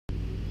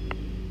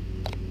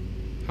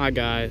Hi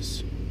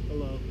guys.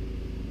 Hello.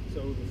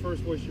 So the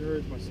first voice you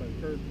heard is my son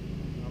Kirk.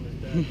 I'm his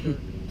dad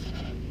Kirk.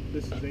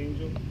 This is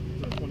Angel.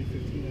 It's our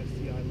 2015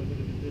 STI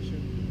Limited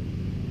Edition.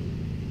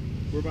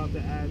 We're about to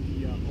add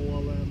the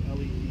OLM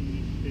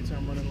LED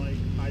daytime running light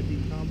high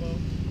beam combo,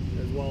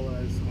 as well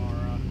as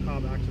our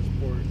cob access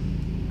port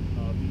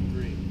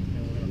V3, and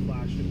we're going to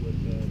flash it with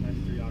the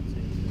 93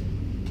 octane.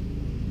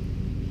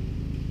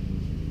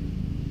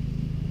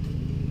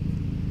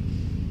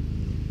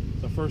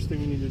 The first thing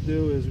we need to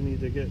do is we need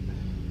to get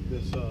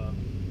this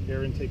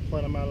air intake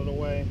plenum out of the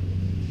way,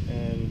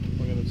 and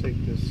we're going to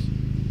take this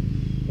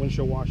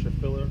windshield washer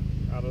filler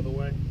out of the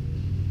way.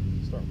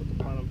 Start with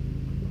the plenum.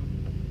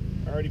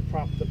 I already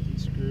propped up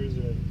these screws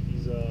and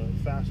these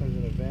fasteners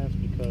in advance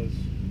because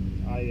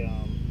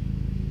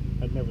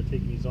I'd never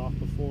taken these off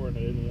before and I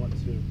didn't want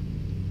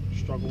to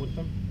struggle with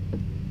them.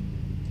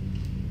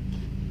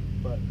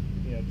 But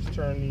yeah, just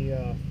turn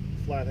the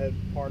flathead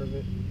part of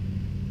it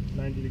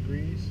 90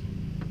 degrees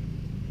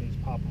and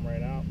just pop them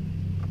right out.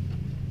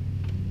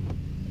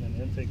 And then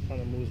the intake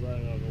plenum moves right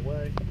out of the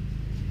way.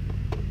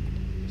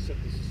 Set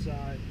this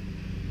aside.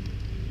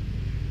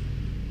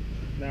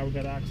 Now we've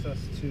got access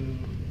to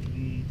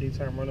the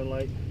daytime running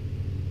light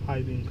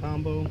high beam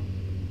combo,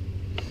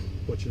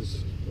 which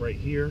is right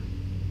here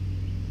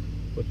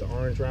with the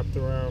orange wrapped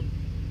around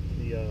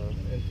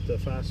the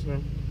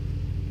fastener.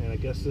 And I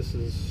guess this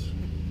is,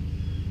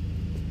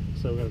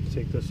 so we're going to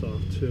take this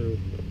off too.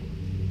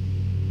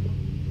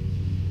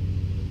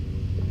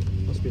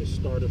 Must be a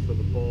starter for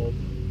the bulb.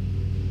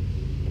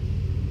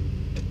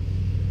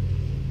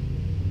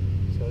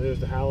 So there's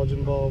the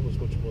halogen bulb, which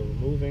we're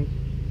removing.